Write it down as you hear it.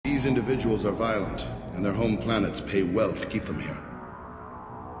These individuals are violent, and their home planets pay well to keep them here.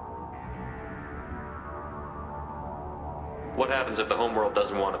 What happens if the homeworld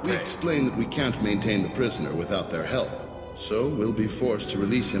doesn't want to pay? We explain that we can't maintain the prisoner without their help, so we'll be forced to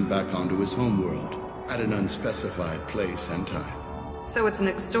release him back onto his homeworld at an unspecified place and time. So it's an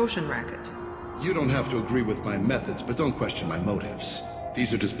extortion racket. You don't have to agree with my methods, but don't question my motives.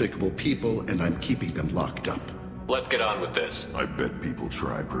 These are despicable people, and I'm keeping them locked up. Let's get on with this. I bet people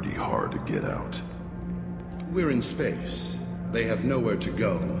try pretty hard to get out. We're in space. They have nowhere to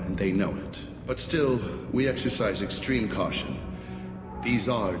go, and they know it. But still, we exercise extreme caution. These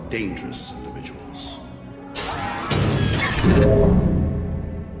are dangerous individuals.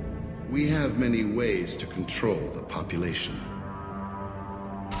 We have many ways to control the population.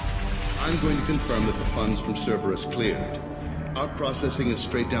 I'm going to confirm that the funds from Cerberus cleared. Our processing is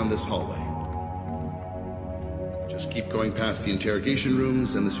straight down this hallway. Just keep going past the interrogation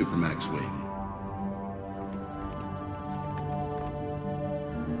rooms and the Supermax wing.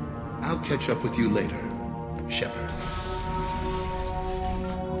 I'll catch up with you later, Shepard.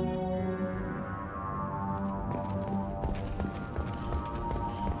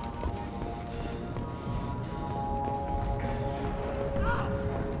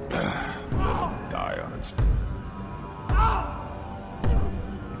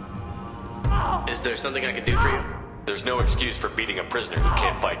 Is there something I can do for you? There's no excuse for beating a prisoner who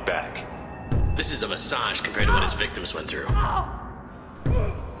can't fight back. This is a massage compared to what his victims went through.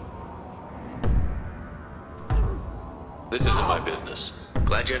 This isn't my business.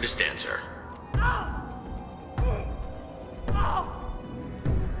 Glad you understand, sir.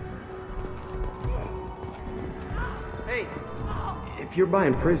 Hey, if you're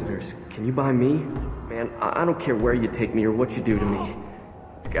buying prisoners, can you buy me? Man, I don't care where you take me or what you do to me.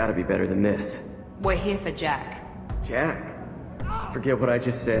 It's gotta be better than this. We're here for Jack. Jack? Forget what I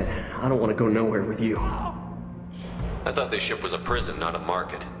just said. I don't want to go nowhere with you. I thought this ship was a prison, not a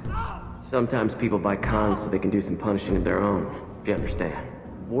market. Sometimes people buy cons so they can do some punishing of their own, if you understand.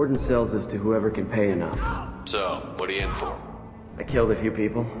 Warden sells us to whoever can pay enough. So, what are you in for? I killed a few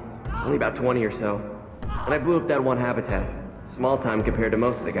people. Only about 20 or so. And I blew up that one habitat. Small time compared to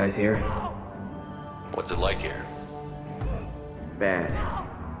most of the guys here. What's it like here? Bad.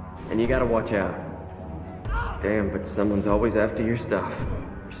 And you gotta watch out. Damn, but someone's always after your stuff.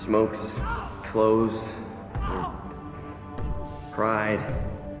 Your smokes, clothes, your pride.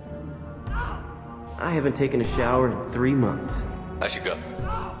 I haven't taken a shower in 3 months. I should go.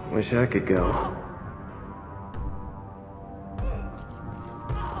 Wish I could go.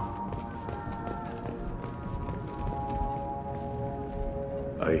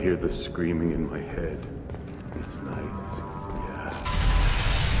 I hear the screaming in my head. It's nice. Yeah.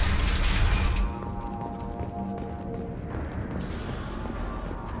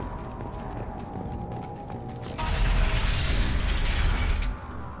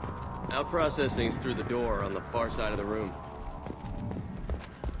 Now processing's through the door on the far side of the room.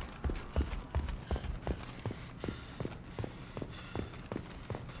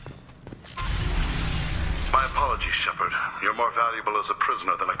 My apologies, Shepard. You're more valuable as a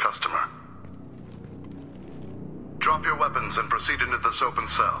prisoner than a customer. Drop your weapons and proceed into this open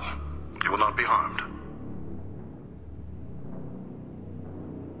cell. You will not be harmed.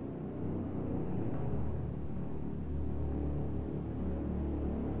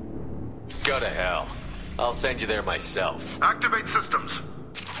 Go to hell. I'll send you there myself. Activate systems.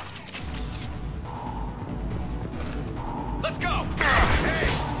 Let's go!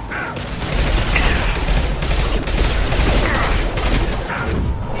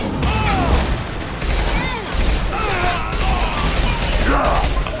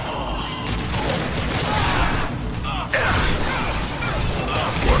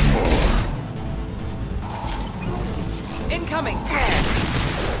 One more. Incoming!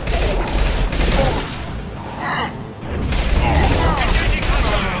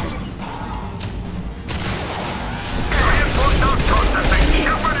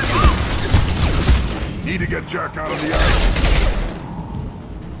 Need to get Jack out of the ice.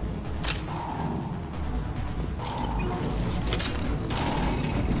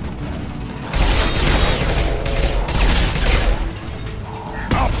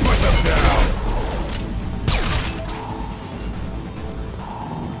 I'll put them down.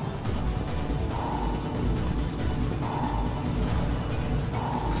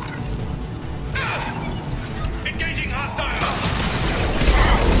 Engaging hostile!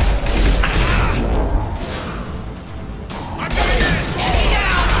 I'm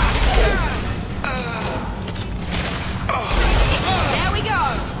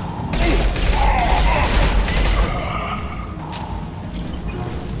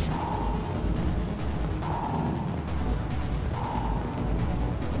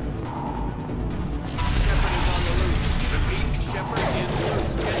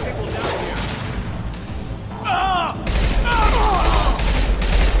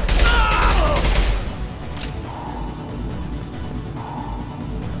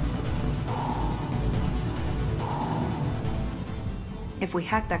If we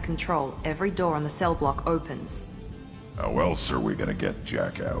hack that control, every door on the cell block opens. How else are we gonna get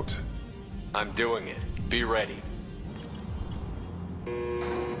Jack out? I'm doing it. Be ready.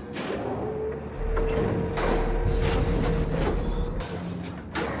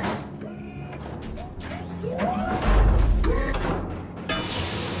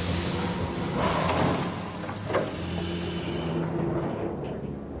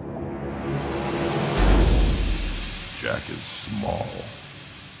 Jack is small.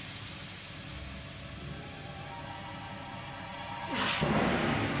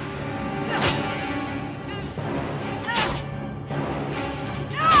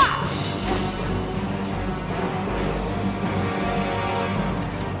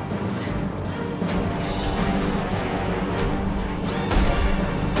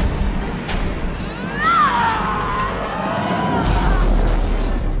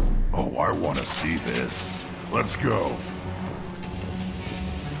 Oh, I want to see this. Let's go.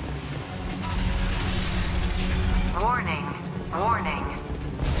 Warning. Warning.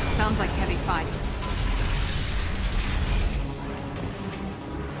 Sounds like heavy fighting.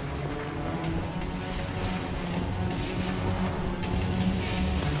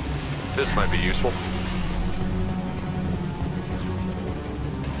 This might be useful.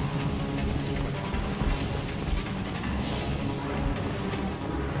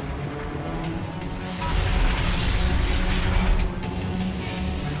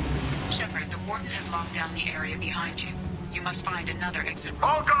 Shepard, the Warden has locked down the area behind you. You must find another exit route.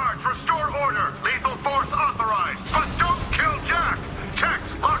 All guards, restore order! Lethal force authorized! But don't kill Jack!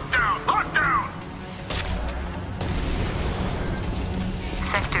 Tex, lockdown! Lockdown!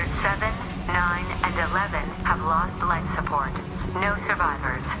 Sectors 7, 9, and 11 have lost life support. No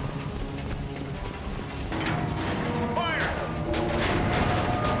survivors. Fire!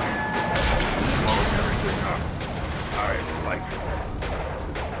 Blowing everything up. I like it.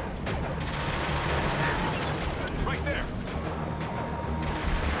 Right there!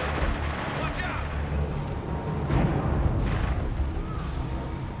 Watch out!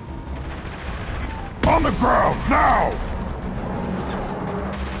 On the ground, now!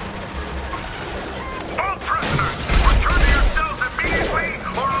 All prisoners, return to your cells immediately,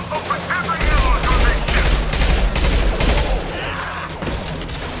 or I'll open every airlock on this ship!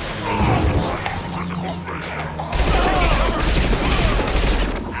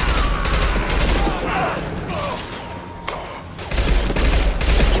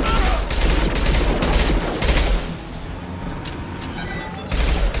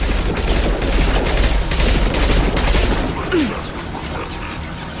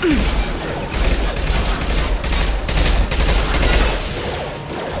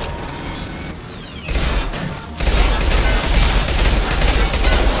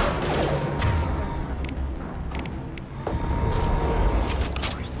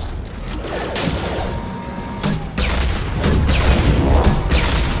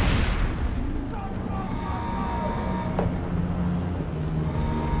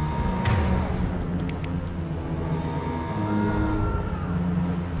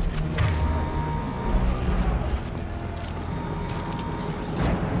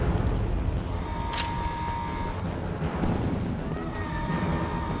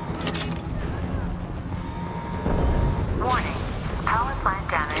 Warning. Power plant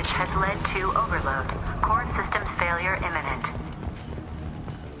damage has led to overload. Core systems failure imminent.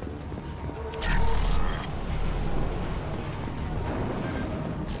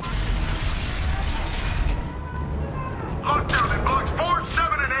 Lockdown in blocks 4,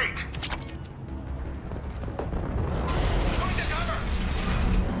 7, and 8! Going to cover!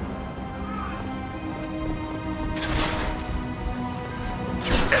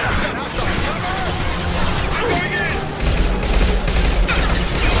 Going in!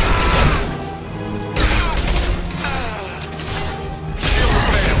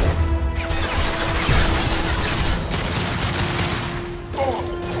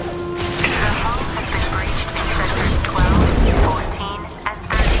 The hull has been breached in sectors 12, 14, and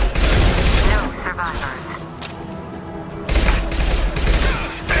 30. No survivors.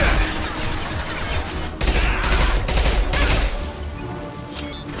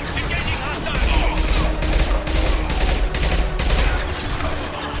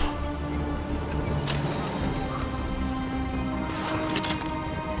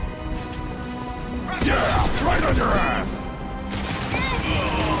 Yeah, right on your ass!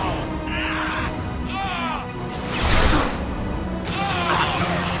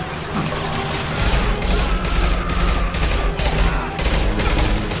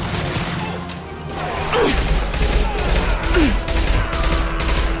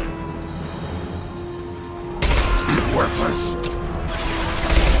 Worthless.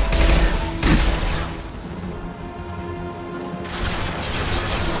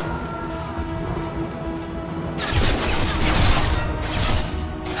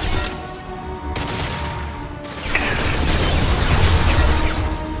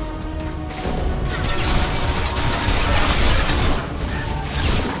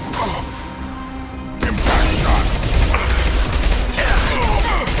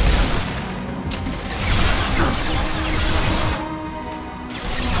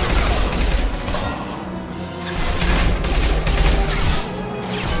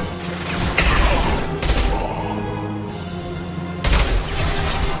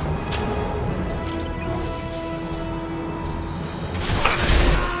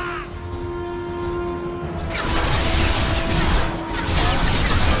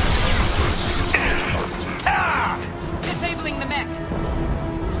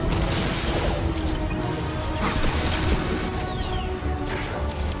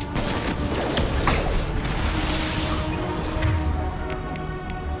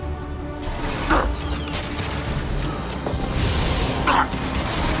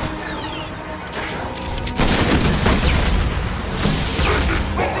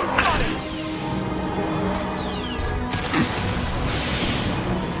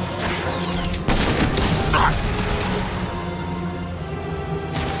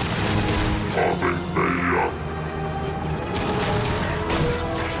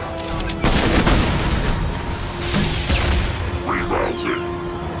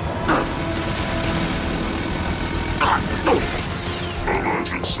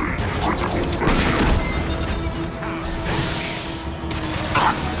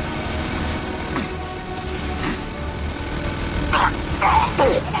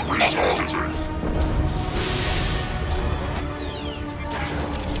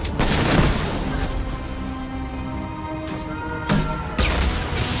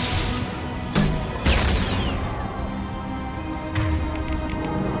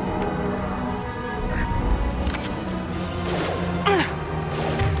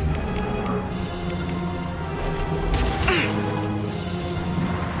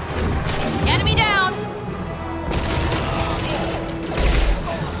 Enemy down!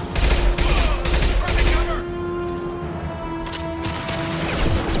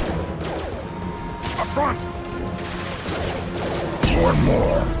 Up front! One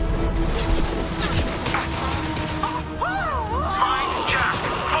more. Find Jack!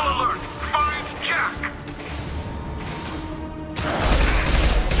 Full alert! Find Jack!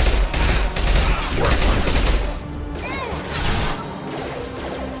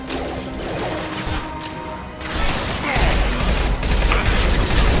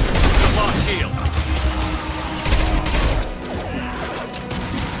 Lost shield.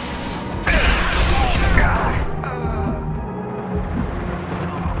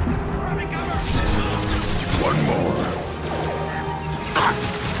 One more.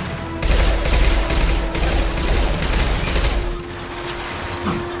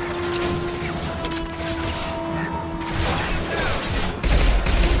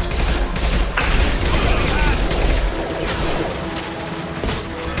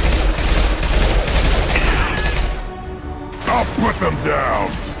 I'll put them down.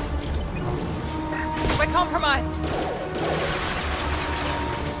 We're compromised.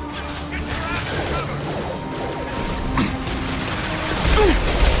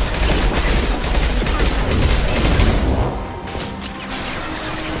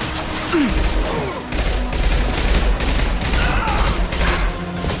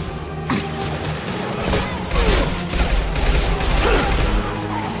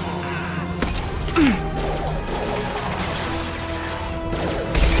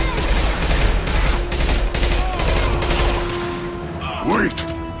 Wait!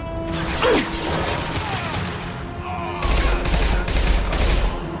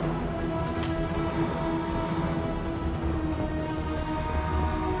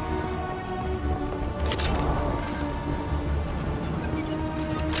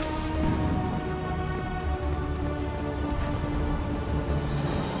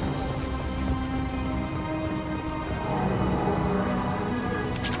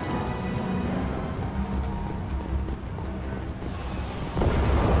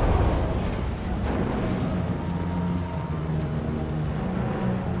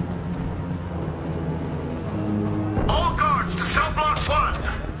 All guards to cell block 1!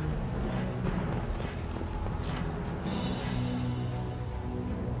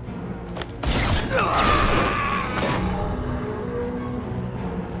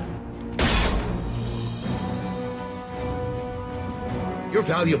 You're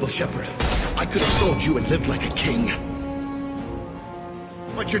valuable, Shepard. I could have sold you and lived like a king.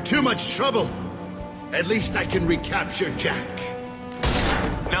 But you're too much trouble. At least I can recapture Jack.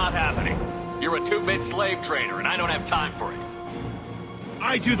 Not happening. You're a two-bit slave trader, and I don't have time for it.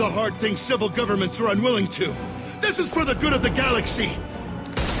 I do the hard things civil governments are unwilling to. This is for the good of the galaxy.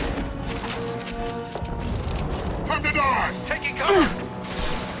 Time to die! Taking cover!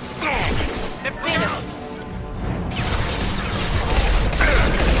 They've seen us.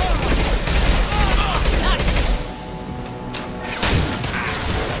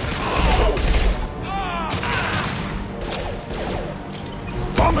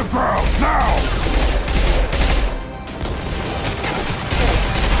 On the ground, now!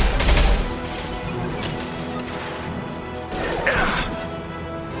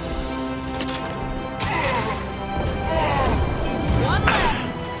 One left.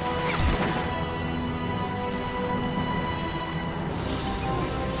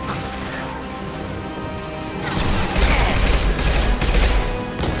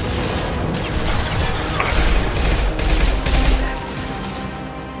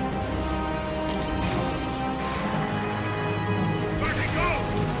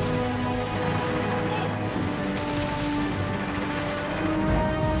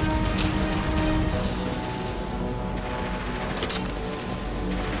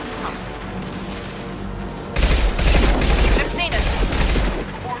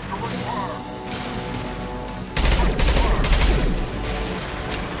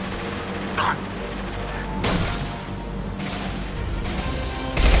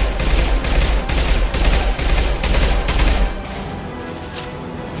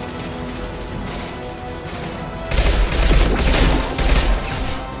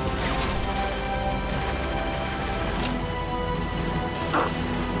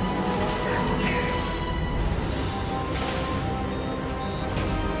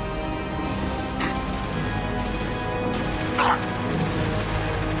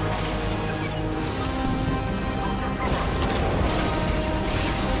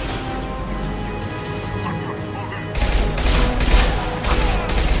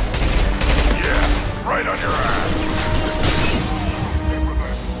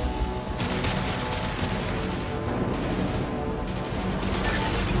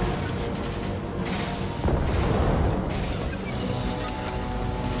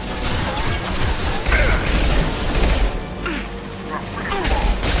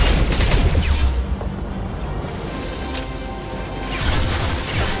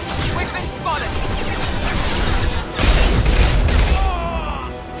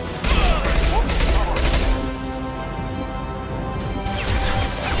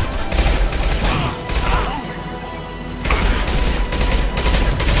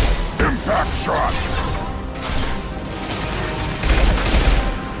 Back shot!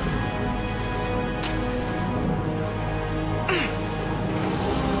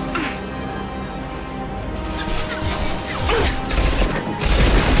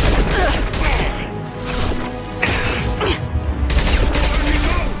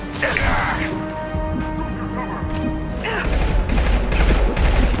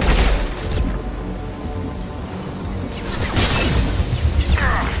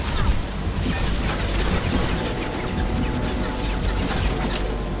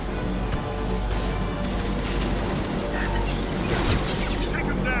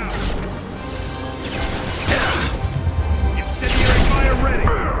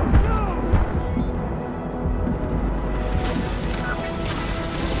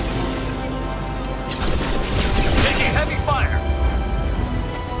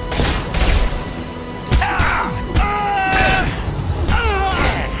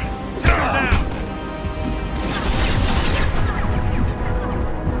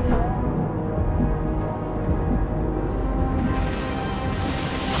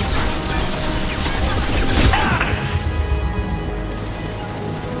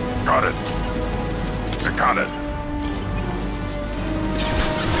 Got it. I got it.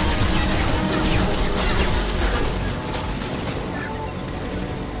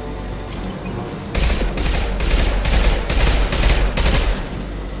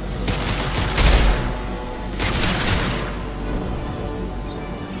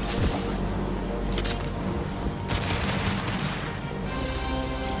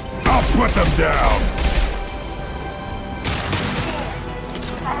 I'll put them down.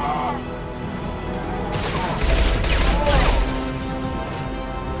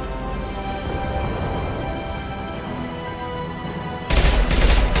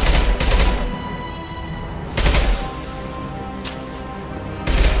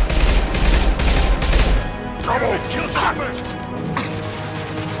 Trouble! Kill Shepard!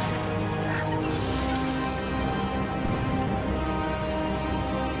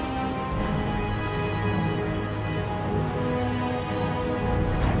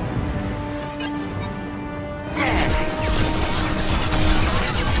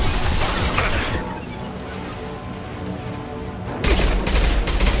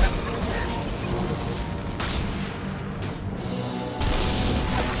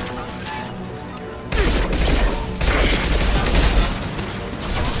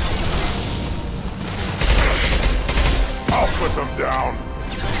 Put them down.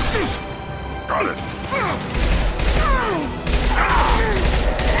 Got it.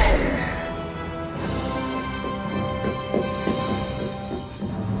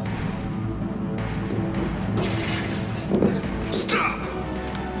 Stop.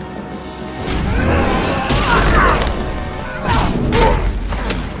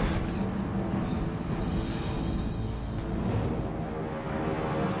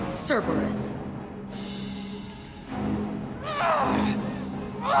 Cerberus.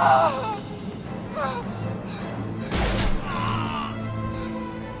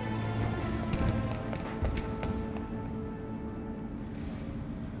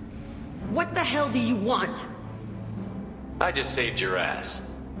 What the hell do you want? I just saved your ass.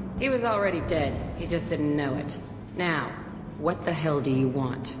 He was already dead. He just didn't know it. Now, what the hell do you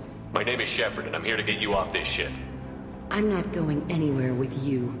want? My name is Shepard, and I'm here to get you off this ship. I'm not going anywhere with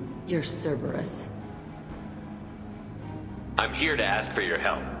you. You're Cerberus. I'm here to ask for your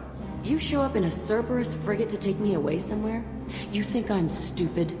help. You show up in a Cerberus frigate to take me away somewhere? You think I'm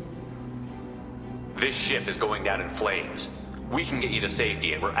stupid? This ship is going down in flames. We can get you to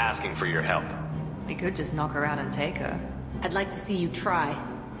safety, and we're asking for your help. We could just knock her out and take her. I'd like to see you try.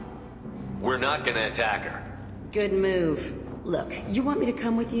 We're not gonna attack her. Good move. Look, you want me to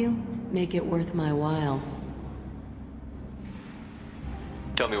come with you? Make it worth my while.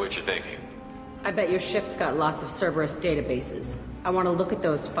 Tell me what you're thinking. I bet your ship's got lots of Cerberus databases. I want to look at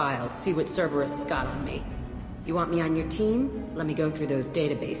those files, see what Cerberus has got on me. You want me on your team? Let me go through those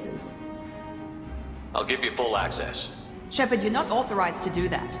databases. I'll give you full access. Shepard, you're not authorized to do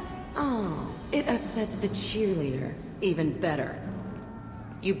that. Oh, it upsets the cheerleader. Even better.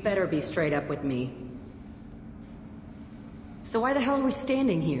 You better be straight up with me. So why the hell are we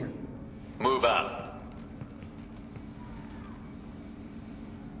standing here? Move out.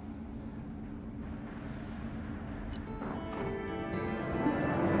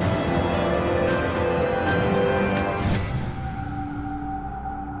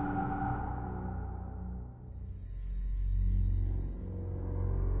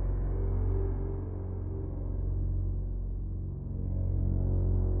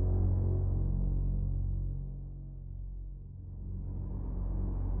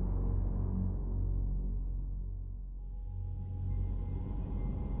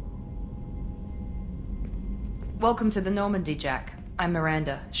 Welcome to the Normandy, Jack. I'm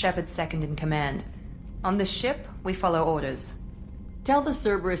Miranda, Shepard's second in command. On this ship, we follow orders. Tell the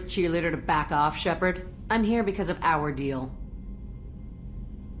Cerberus cheerleader to back off, Shepard. I'm here because of our deal.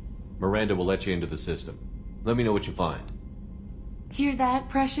 Miranda will let you into the system. Let me know what you find. Hear that,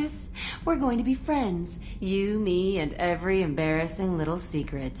 Precious? We're going to be friends. You, me, and every embarrassing little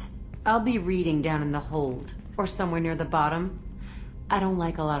secret. I'll be reading down in the hold, or somewhere near the bottom. I don't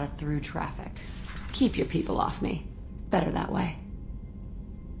like a lot of through traffic. Keep your people off me. Better that way.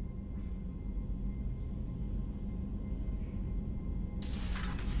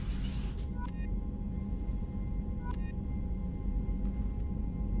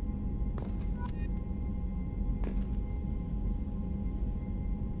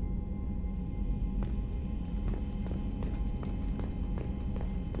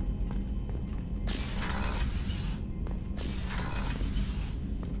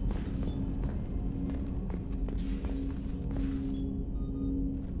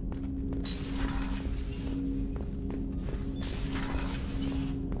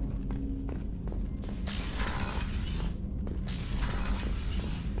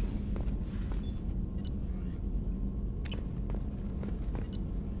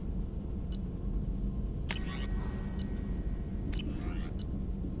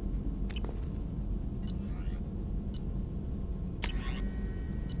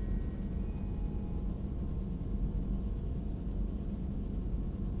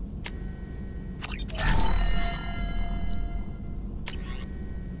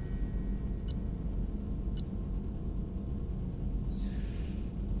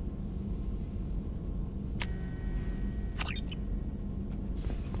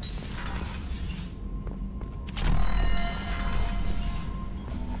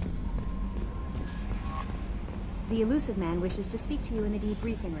 The elusive man wishes to speak to you in the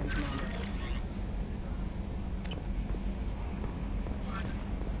debriefing room, Commander.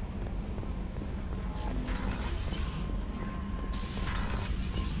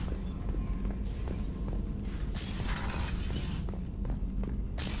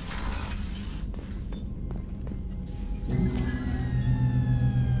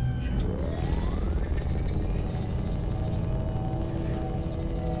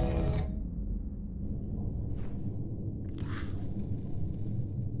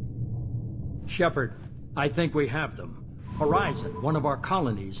 Shepard, I think we have them. Horizon, one of our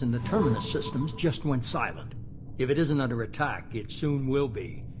colonies in the Terminus systems, just went silent. If it isn't under attack, it soon will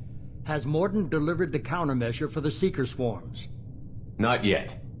be. Has Mordin delivered the countermeasure for the Seeker swarms? Not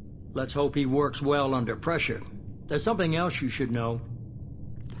yet. Let's hope he works well under pressure. There's something else you should know.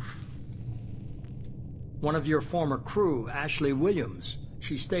 One of your former crew, Ashley Williams,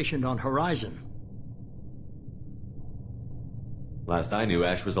 she's stationed on Horizon. Last I knew,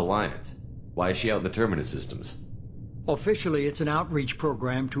 Ash was Alliance. Why is she out in the Terminus systems? Officially, it's an outreach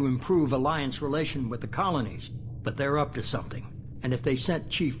program to improve Alliance relation with the colonies, but they're up to something. And if they sent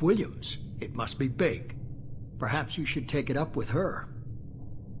Chief Williams, it must be big. Perhaps you should take it up with her.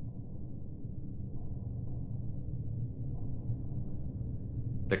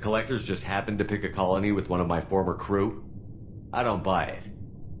 The Collectors just happened to pick a colony with one of my former crew? I don't buy it.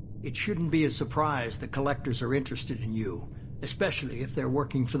 It shouldn't be a surprise the Collectors are interested in you, especially if they're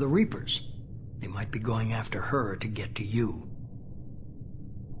working for the Reapers. They might be going after her to get to you.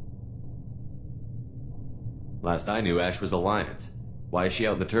 Last I knew, Ash was Alliance. Why is she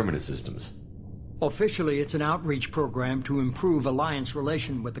out in the Terminus systems? Officially, it's an outreach program to improve Alliance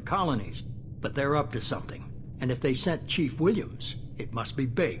relation with the colonies, but they're up to something. And if they sent Chief Williams, it must be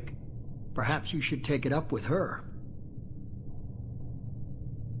big. Perhaps you should take it up with her.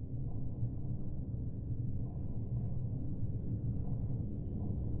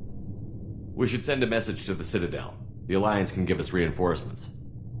 We should send a message to the Citadel. The Alliance can give us reinforcements.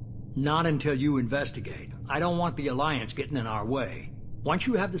 Not until you investigate. I don't want the Alliance getting in our way. Once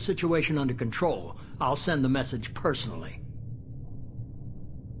you have the situation under control, I'll send the message personally.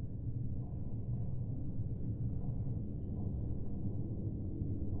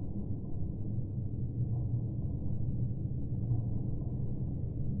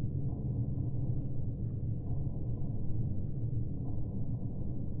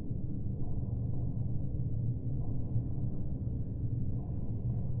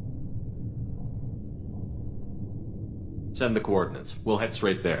 Send the coordinates. We'll head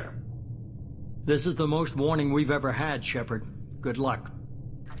straight there. This is the most warning we've ever had, Shepard. Good luck.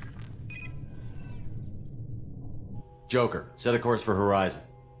 Joker, set a course for Horizon.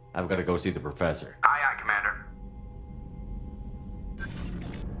 I've got to go see the Professor. Aye, aye, Commander.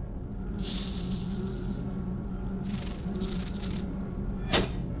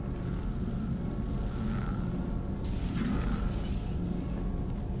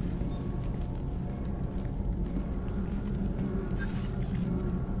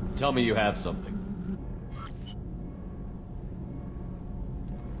 Tell me you have something.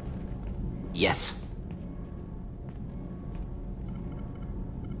 Yes.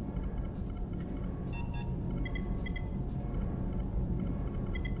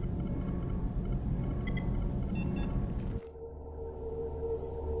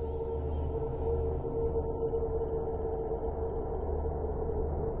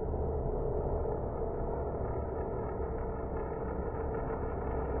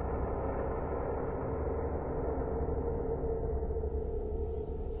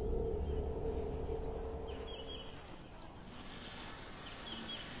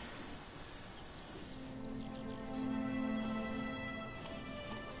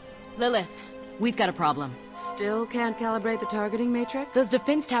 Lilith, we've got a problem. Still can't calibrate the targeting matrix? Those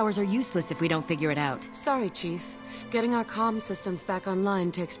defense towers are useless if we don't figure it out. Sorry, Chief. Getting our comm systems back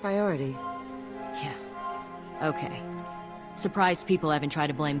online takes priority. Yeah. Okay. Surprised people haven't tried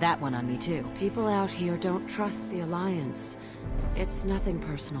to blame that one on me, too. People out here don't trust the Alliance. It's nothing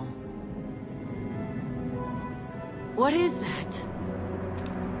personal. What is that?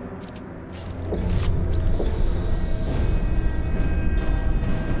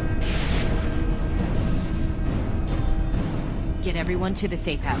 Get everyone to the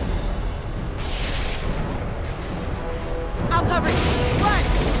safe house. I'll cover you! Run!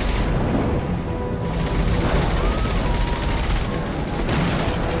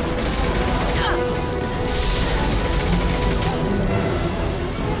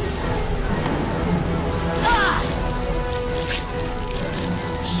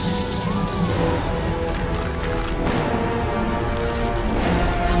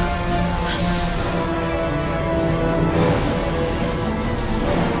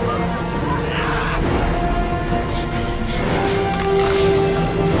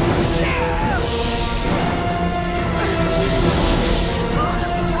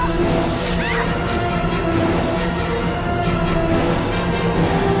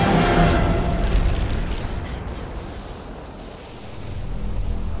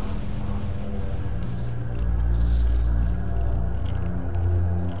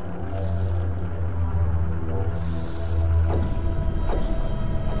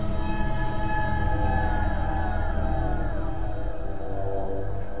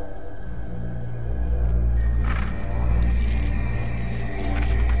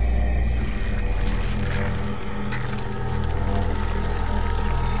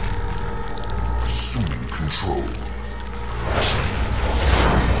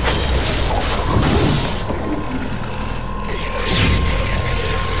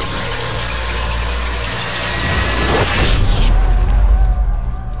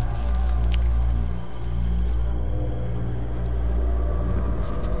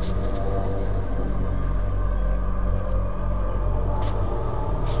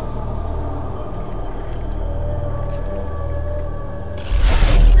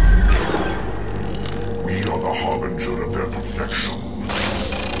 We are the hub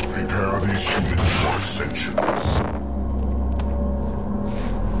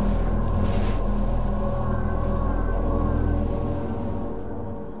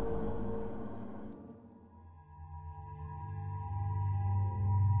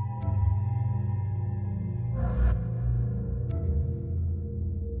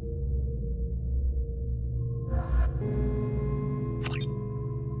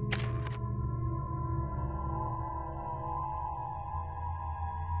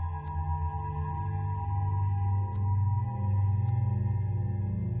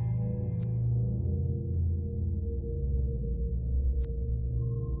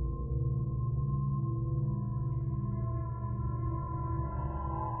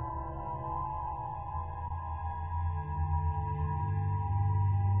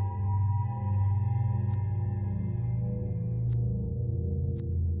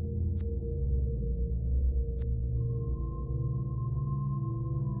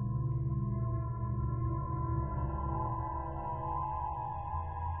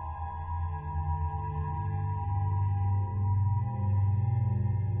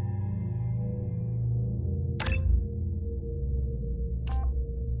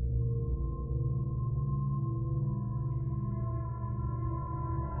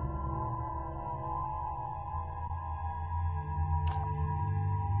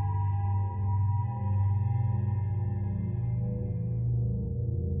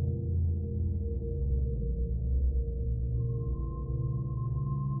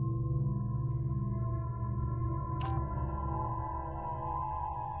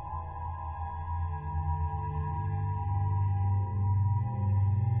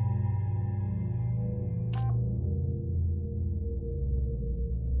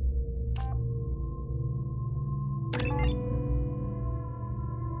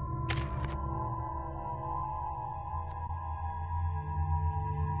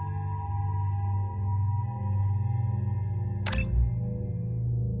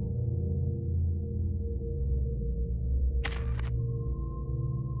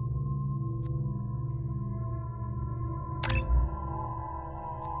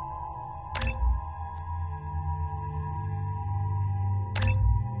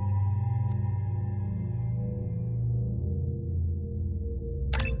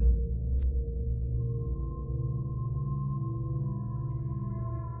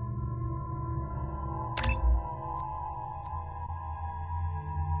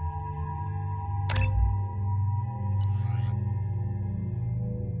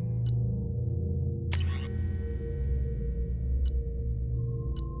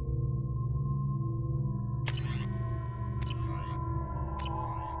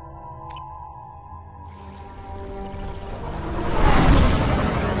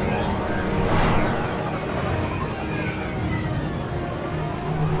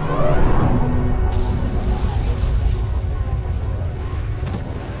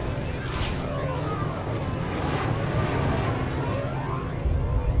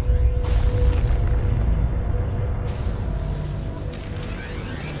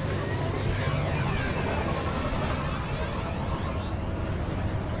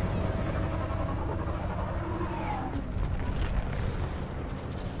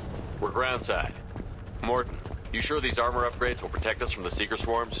groundside. Morton, you sure these armor upgrades will protect us from the Seeker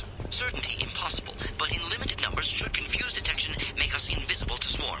swarms? Certainty impossible, but in limited numbers should confuse detection make us invisible to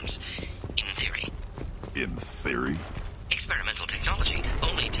swarms. In theory. In theory? Experimental technology.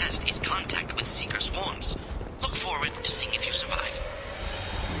 Only test is contact with Seeker swarms. Look forward to seeing if you survive.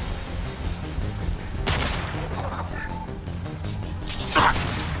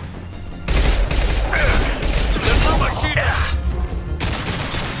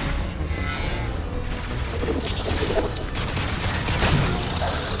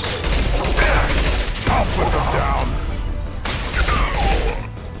 I'll put them down.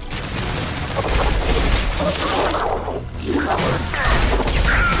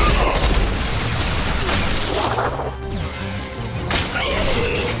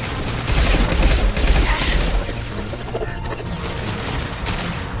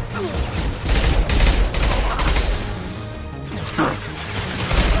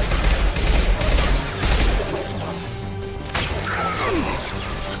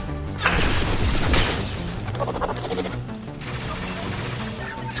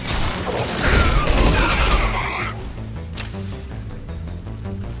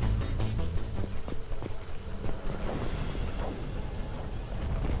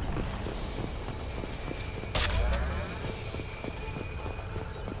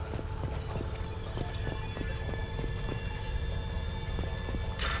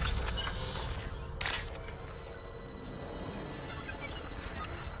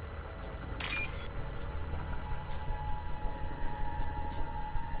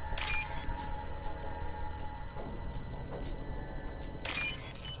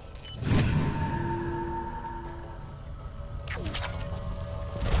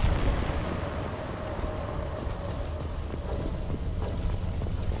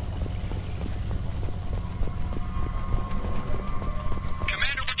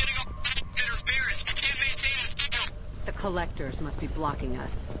 Collectors must be blocking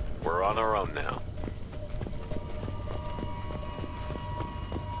us. We're on our own now.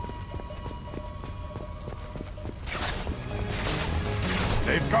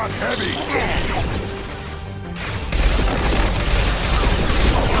 They've got heavy!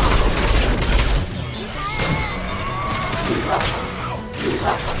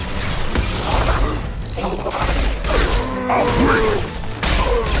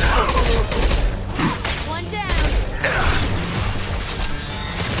 One down.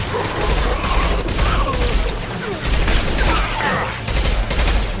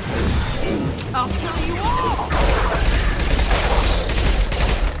 I'll kill you all!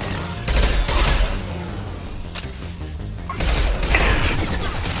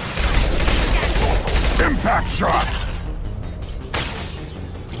 Impact shot!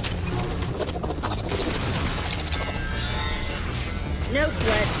 No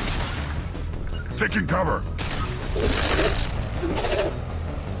sweat. Taking cover.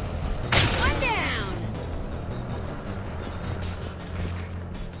 One down.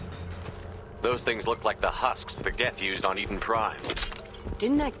 Those things look like the husks the Geth used on Eden Prime.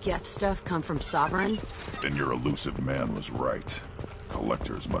 Didn't that Geth stuff come from Sovereign? Then your elusive man was right.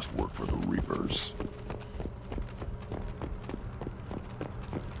 Collectors must work for the Reapers.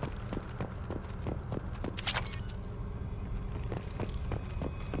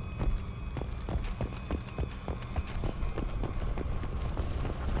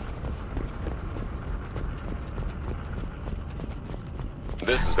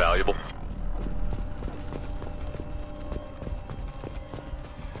 This is valuable.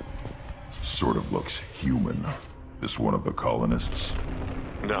 Sort of looks human. This one of the colonists?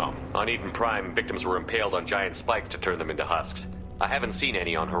 No. On Eden Prime, victims were impaled on giant spikes to turn them into husks. I haven't seen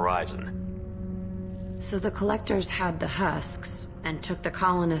any on Horizon. So the Collectors had the husks, and took the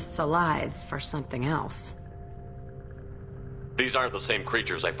colonists alive for something else. These aren't the same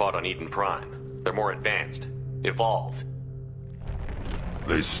creatures I fought on Eden Prime. They're more advanced. Evolved.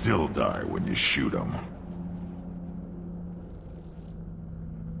 They still die when you shoot them.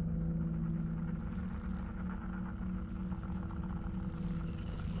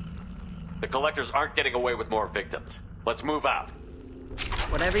 The Collectors aren't getting away with more victims. Let's move out.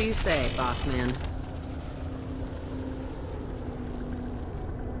 Whatever you say, boss man.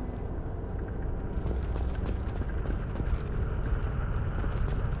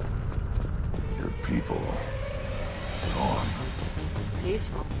 Your people... gone.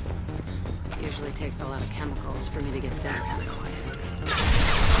 Peaceful. Usually takes a lot of chemicals for me to get this kind of quiet.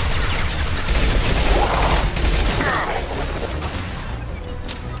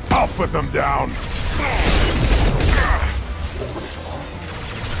 I'll put them down!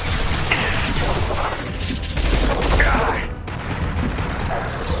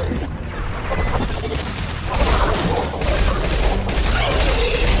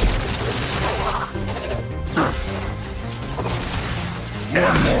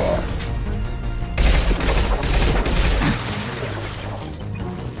 One more.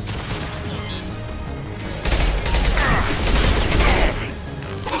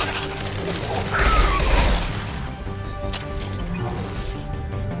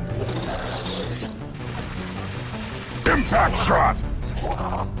 Impact shot!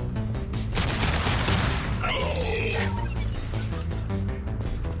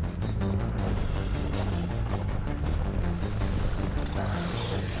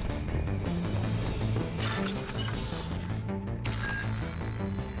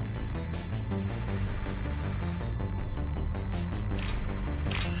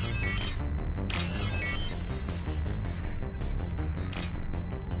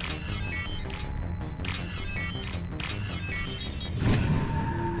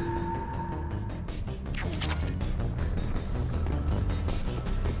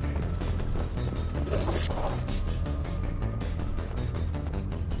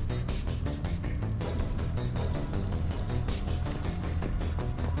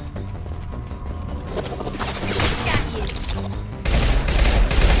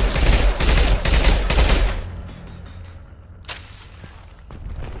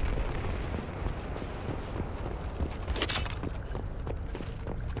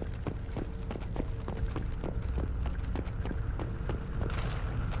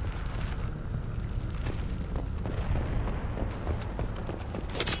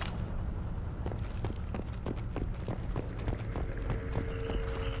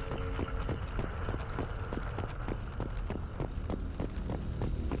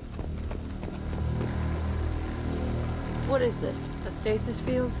 What is this? A stasis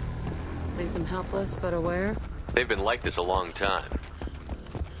field? Leaves them helpless but aware? They've been like this a long time.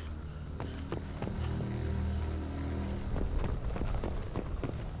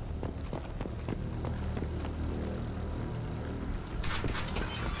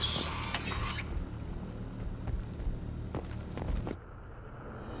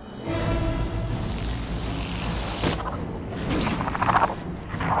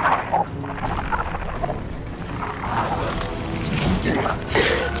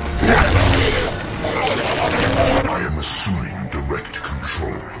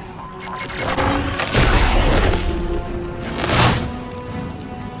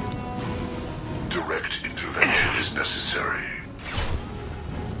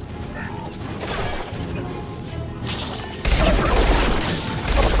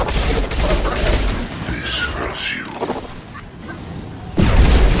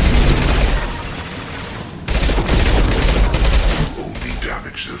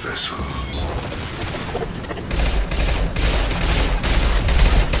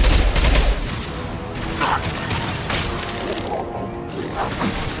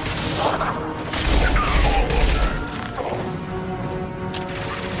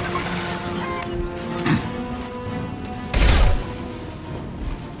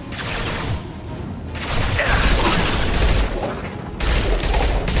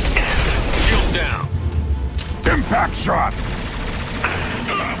 Impact shot!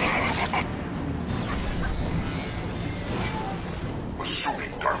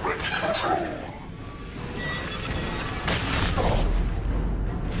 Assuming direct control.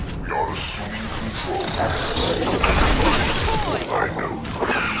 We are assuming control. I know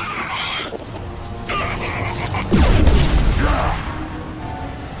you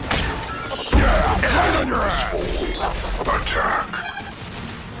attack.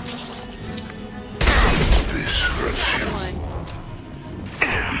 This hurts you.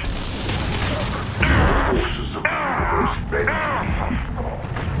 Forces of the universe bend.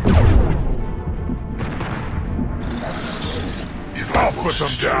 If I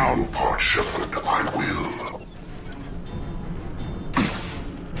must tear you apart, Shepard, I will.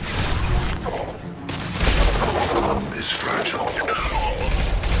 Form is fragile.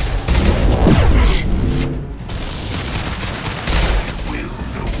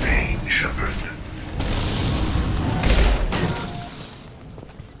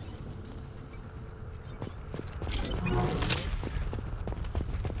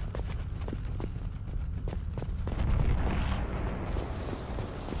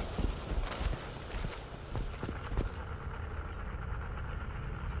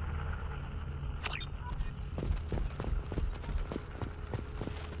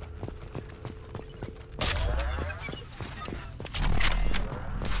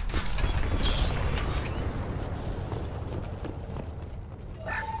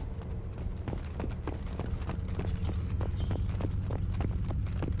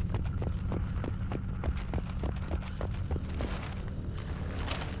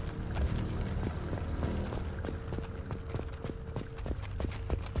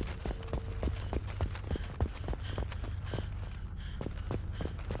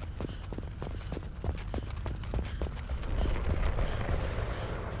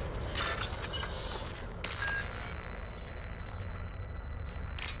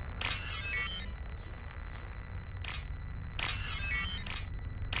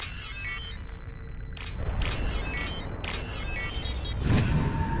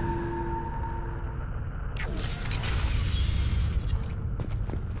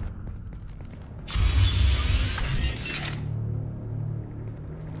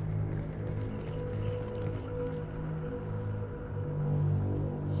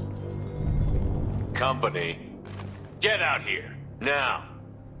 company. Get out here, now.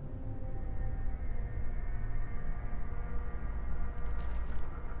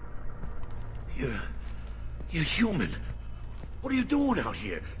 You're human. What are you doing out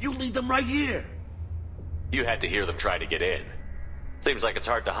here? You lead them right here. You had to hear them try to get in. Seems like it's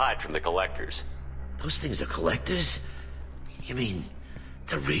hard to hide from the collectors. Those things are collectors? You mean,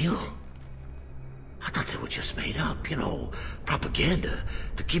 they're real? I thought they were just made up, you know, propaganda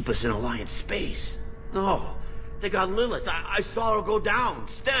to keep us in Alliance space. No, they got Lilith. I saw her go down.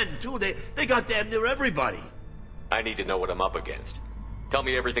 Sten, too. They got damn near everybody. I need to know what I'm up against. Tell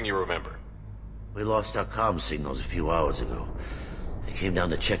me everything you remember. We lost our comm signals a few hours ago. I came down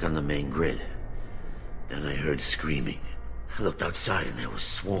to check on the main grid. Then I heard screaming. I looked outside and there were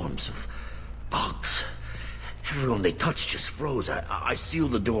swarms of bugs. Everyone they touched just froze. I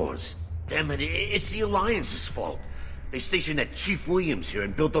sealed the doors. Damn it, it's the Alliance's fault. They stationed that Chief Williams here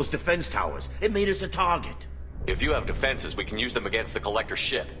and built those defense towers. It made us a target. If you have defenses, we can use them against the Collector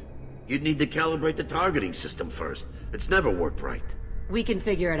ship. You'd need to calibrate the targeting system first. It's never worked right. We can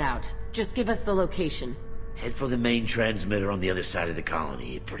figure it out. Just give us the location. Head for the main transmitter on the other side of the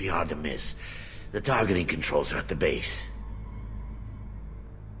colony. Pretty hard to miss. The targeting controls are at the base.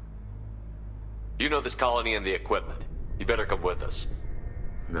 You know this colony and the equipment. You better come with us.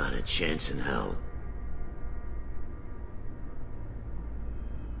 Not a chance in hell.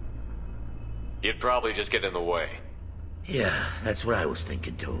 You'd probably just get in the way. Yeah, that's what I was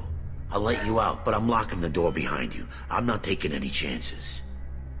thinking too. I'll let you out, but I'm locking the door behind you. I'm not taking any chances.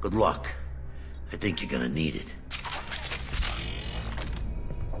 Good luck. I think you're gonna need it.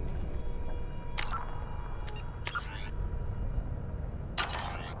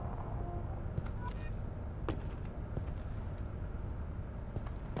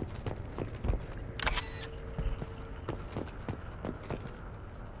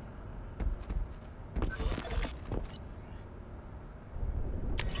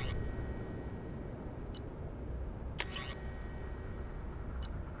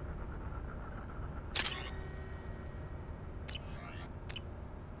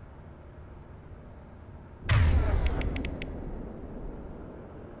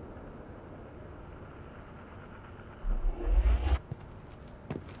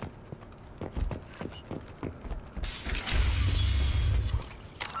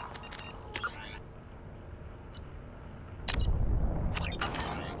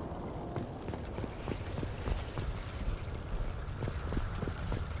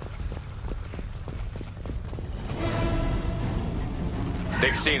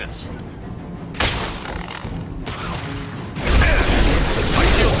 They've seen us. My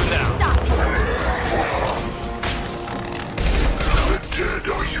shields are down. The dead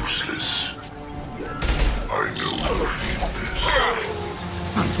are useless. I know how to feel this.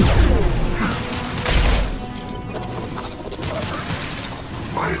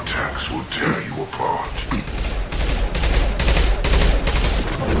 My attacks will tear you apart.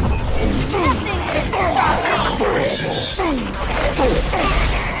 Pieces.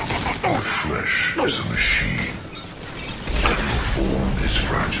 The flesh is a machine. The form is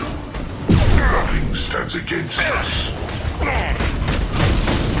fragile. Nothing stands against us.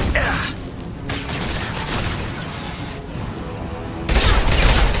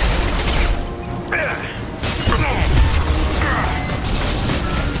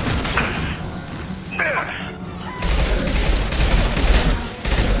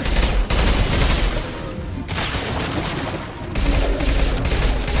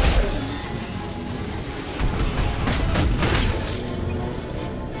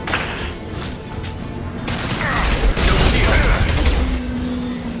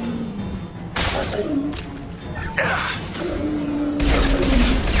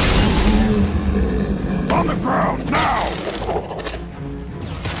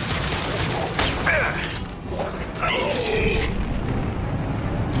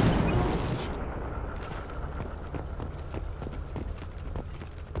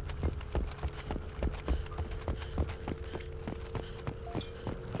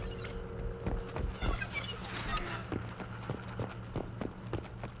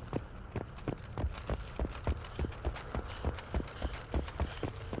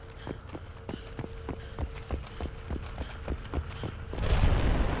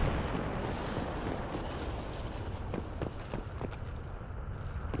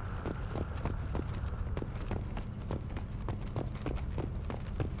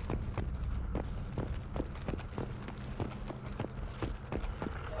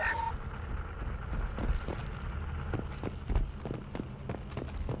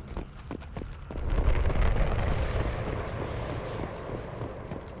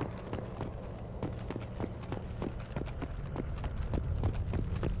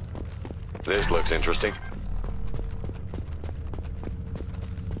 This looks interesting.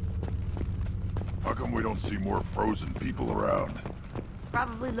 How come we don't see more frozen people around?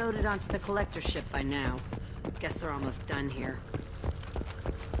 Probably loaded onto the collector ship by now. Guess they're almost done here.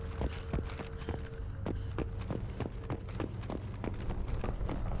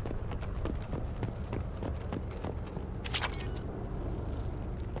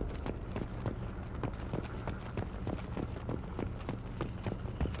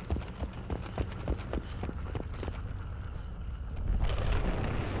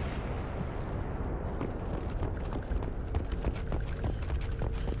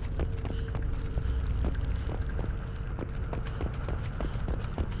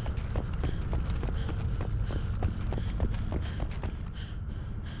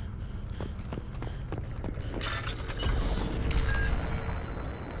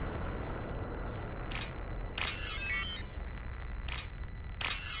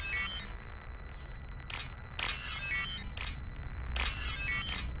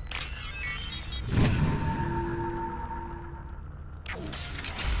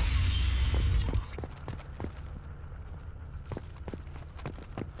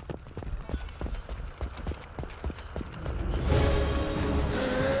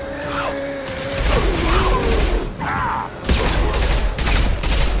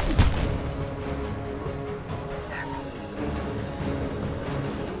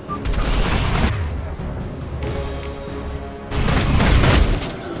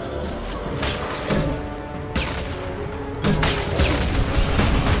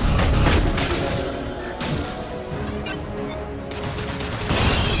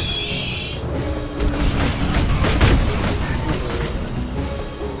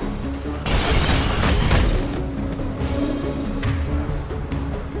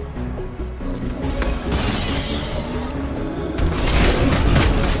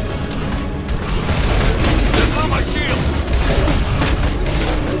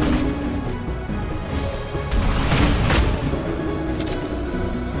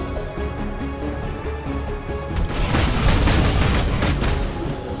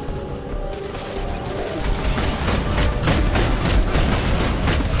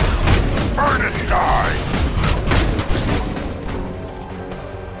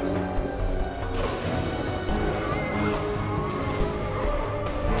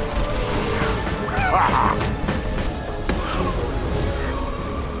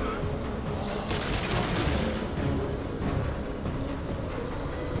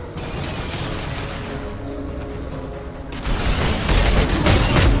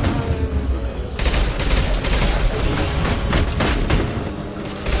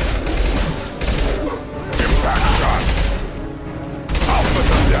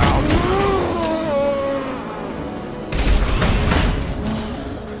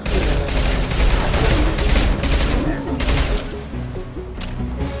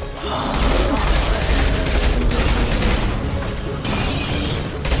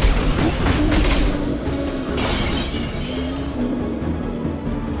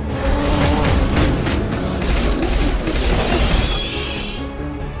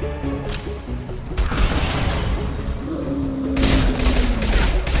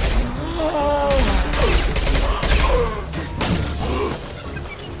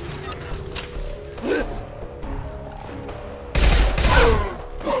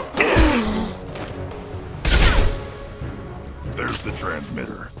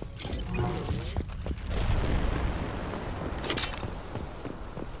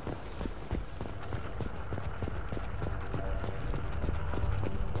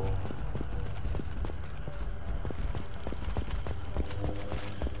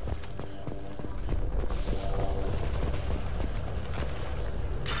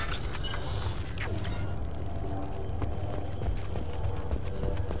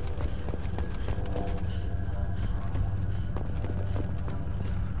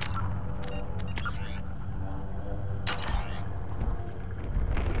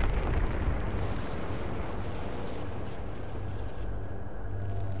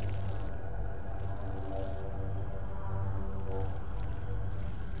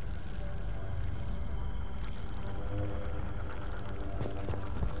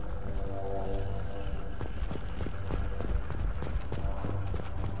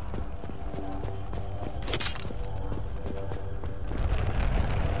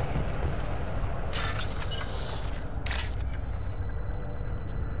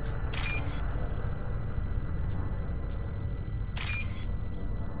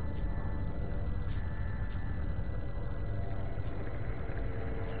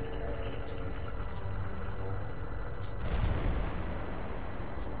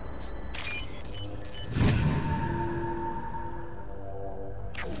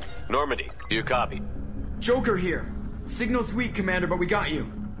 Normandy, do you copy? Joker here. Signal's weak, Commander, but we got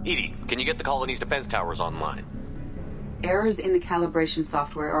you. Edie, can you get the colony's defense towers online? Errors in the calibration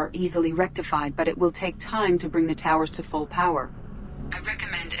software are easily rectified, but it will take time to bring the towers to full power. I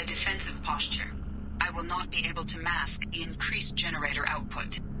recommend a defensive posture. I will not be able to mask the increased generator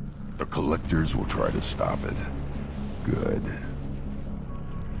output. The Collectors will try to stop it. Good.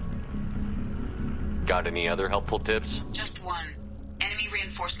 Got any other helpful tips? Just one. Enemy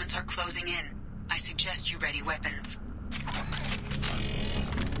reinforcements are closing in. I suggest you ready weapons.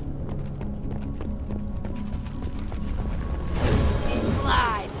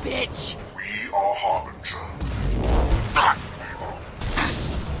 Fly, bitch! We are Harbinger.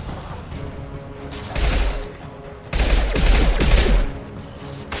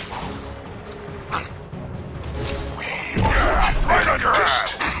 We are genetic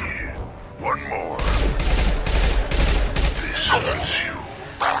destiny. One more. This hurts you.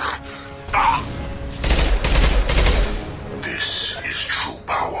 This is true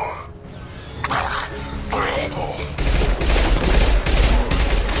power. We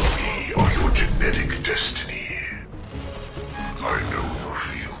are your genetic destiny. I know you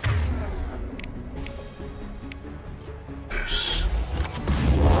feel this.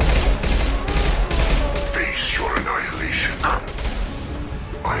 Face your annihilation.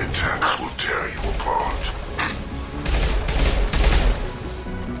 My attacks will tear you apart.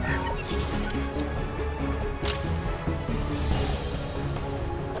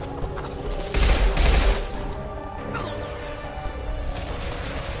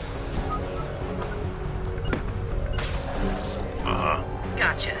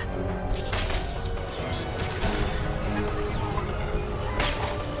 Gotcha.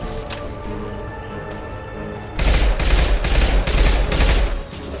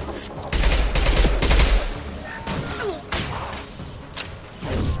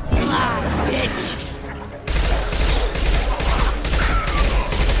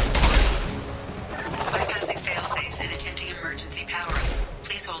 Bypassing fail-safes and attempting emergency power-up.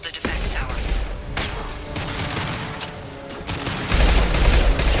 Please hold a defense tower.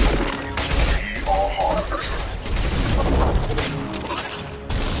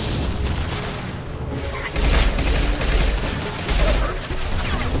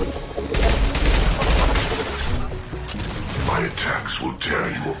 My attacks will tear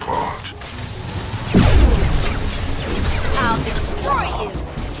you apart. I'll destroy you!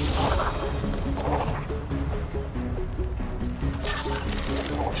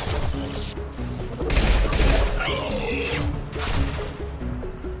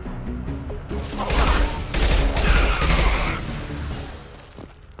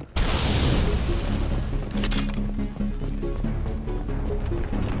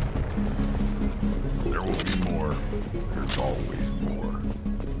 There will be more. There's always more.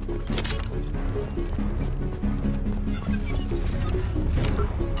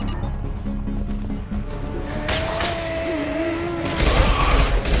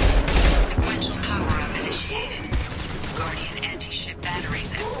 Sequential power-up initiated. Guardian anti-ship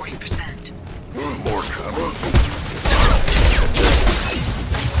batteries at 40%. More cover.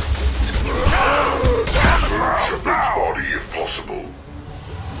 Shepard's body if possible.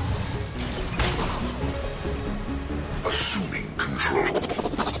 Assuming control.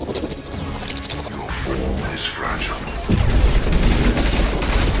 Your form is fragile.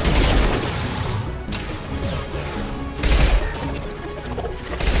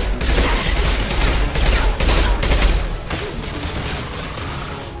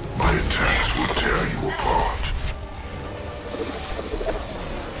 My attacks will tear you apart.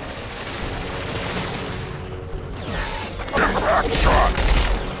 Impact shot!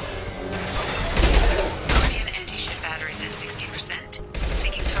 Guardian anti-ship batteries at 60%.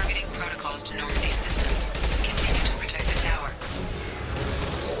 Seeking targeting protocols to Normandy systems. Continue to protect the tower.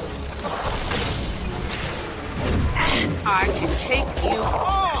 And I can take you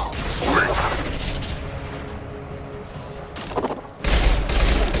all!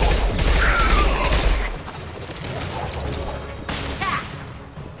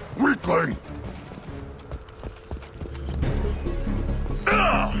 Weakling!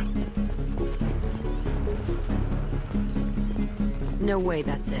 No way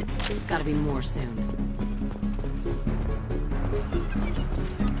that's it. Gotta be more soon.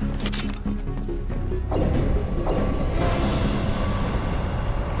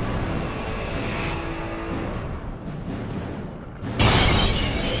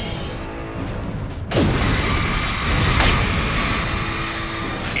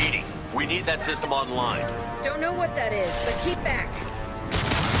 Edie, we need that system online. Don't know what that is, but keep back.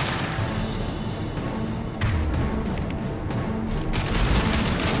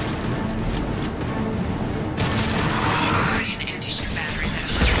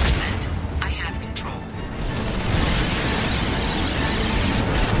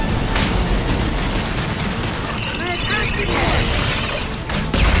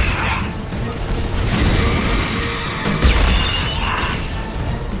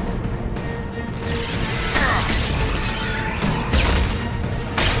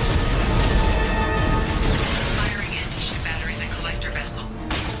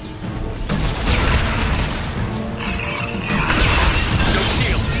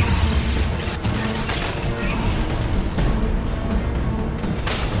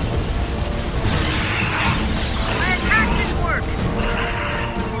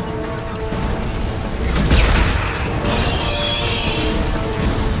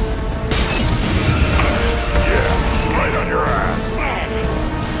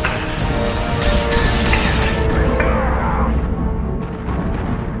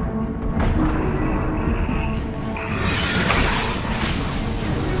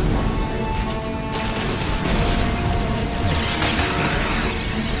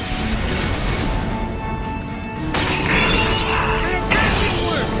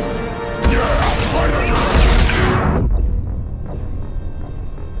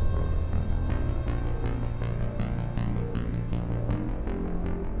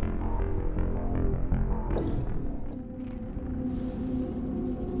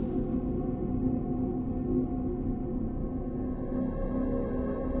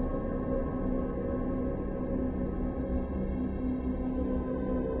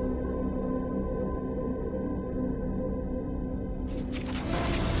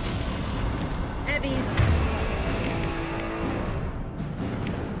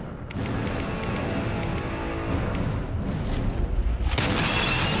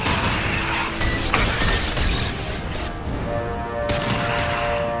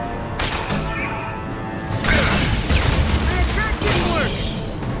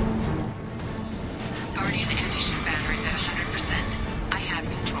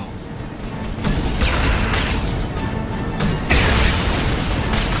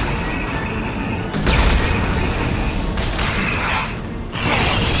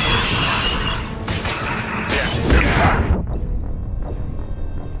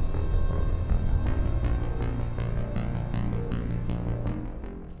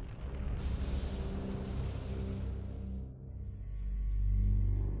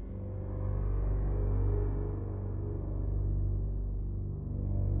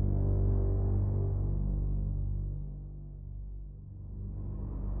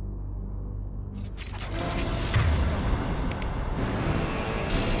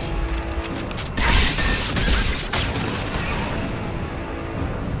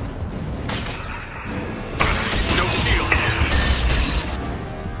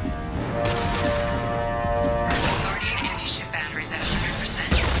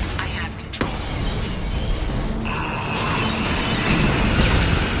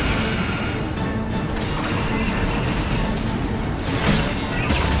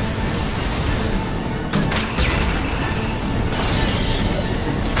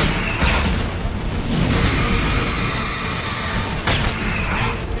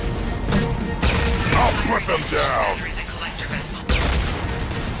 put them down! The collector vessel.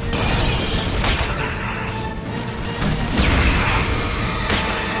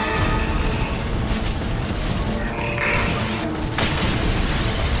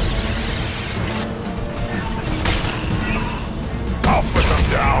 I'll put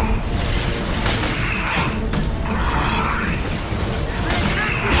them down!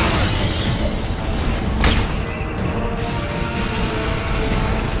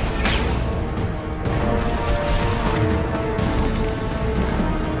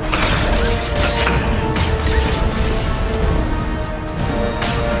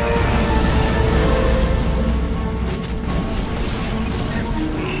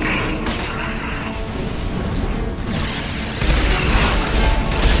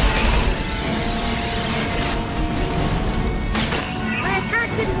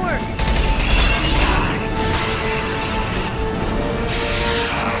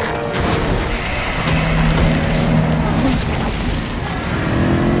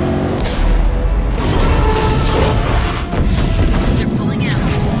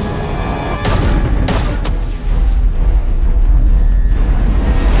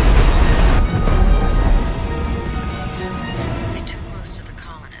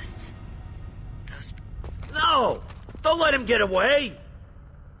 Get away!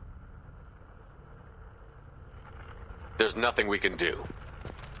 There's nothing we can do.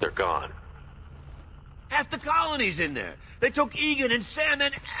 They're gone. Half the colony's in there. They took Egan and Sam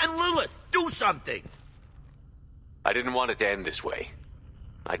and Lilith. Do something! I didn't want it to end this way.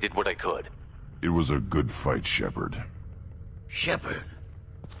 I did what I could. It was a good fight, Shepard. Shepard?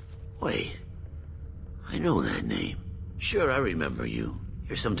 Wait. I know that name. Sure, I remember you.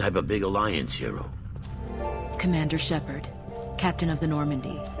 You're some type of big Alliance hero. Commander Shepard, Captain of the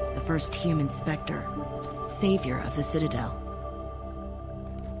Normandy, the first human Spectre, savior of the Citadel.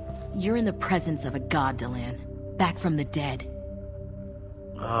 You're in the presence of a god, Delan, back from the dead.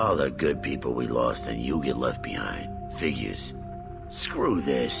 All the good people we lost and you get left behind. Figures. Screw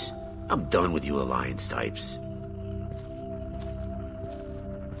this. I'm done with you Alliance types.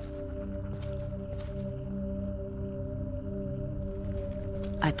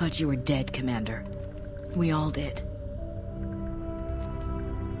 I thought you were dead, Commander. We all did.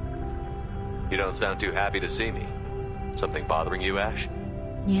 You don't sound too happy to see me. Something bothering you, Ash?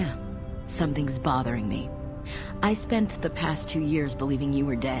 Yeah, something's bothering me. I spent the past 2 years believing you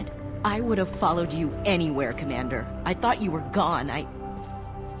were dead. I would have followed you anywhere, Commander. I thought you were gone.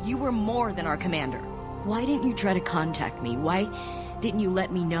 You were more than our commander. Why didn't you try to contact me? Why didn't you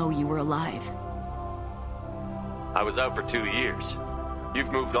let me know you were alive? I was out for 2 years.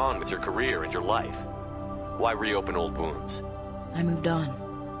 You've moved on with your career and your life. Why reopen old wounds? I moved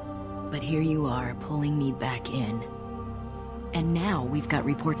on. But here you are, pulling me back in. And now we've got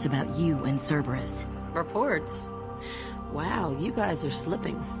reports about you and Cerberus. Reports? Wow, you guys are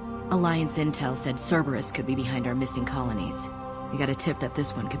slipping. Alliance intel said Cerberus could be behind our missing colonies. We got a tip that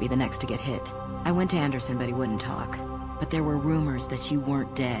this one could be the next to get hit. I went to Anderson, but he wouldn't talk. But there were rumors that you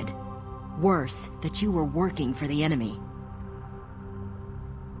weren't dead. Worse, that you were working for the enemy.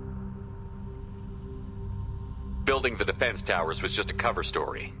 Building the defense towers was just a cover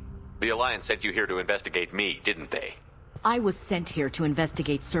story. The Alliance sent you here to investigate me, didn't they? I was sent here to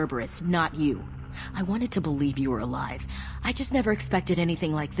investigate Cerberus, not you. I wanted to believe you were alive. I just never expected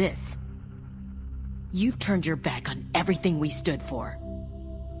anything like this. You've turned your back on everything we stood for.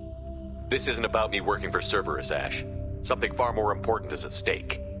 This isn't about me working for Cerberus, Ash. Something far more important is at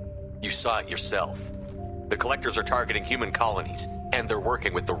stake. You saw it yourself. The Collectors are targeting human colonies, and they're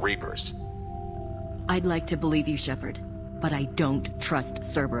working with the Reapers. I'd like to believe you, Shepard, but I don't trust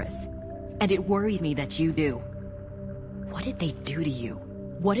Cerberus. And it worries me that you do. What did they do to you?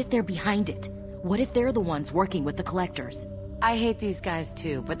 What if they're behind it? What if they're the ones working with the Collectors? I hate these guys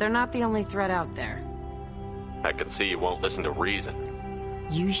too, but they're not the only threat out there. I can see you won't listen to reason.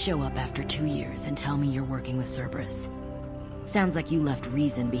 You show up after 2 years and tell me you're working with Cerberus. Sounds like you left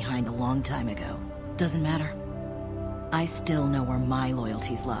reason behind a long time ago. Doesn't matter. I still know where my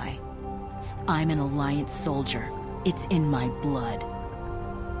loyalties lie. I'm an Alliance soldier. It's in my blood.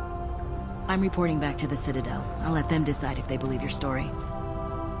 I'm reporting back to the Citadel. I'll let them decide if they believe your story.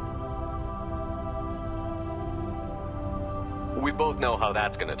 We both know how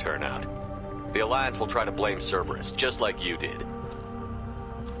that's gonna turn out. The Alliance will try to blame Cerberus, just like you did.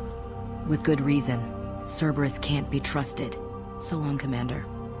 With good reason. Cerberus can't be trusted. So long, Commander.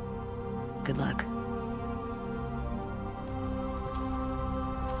 Good luck.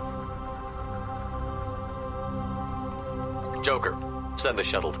 Joker, send the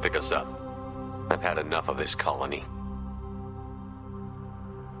shuttle to pick us up. I've had enough of this colony.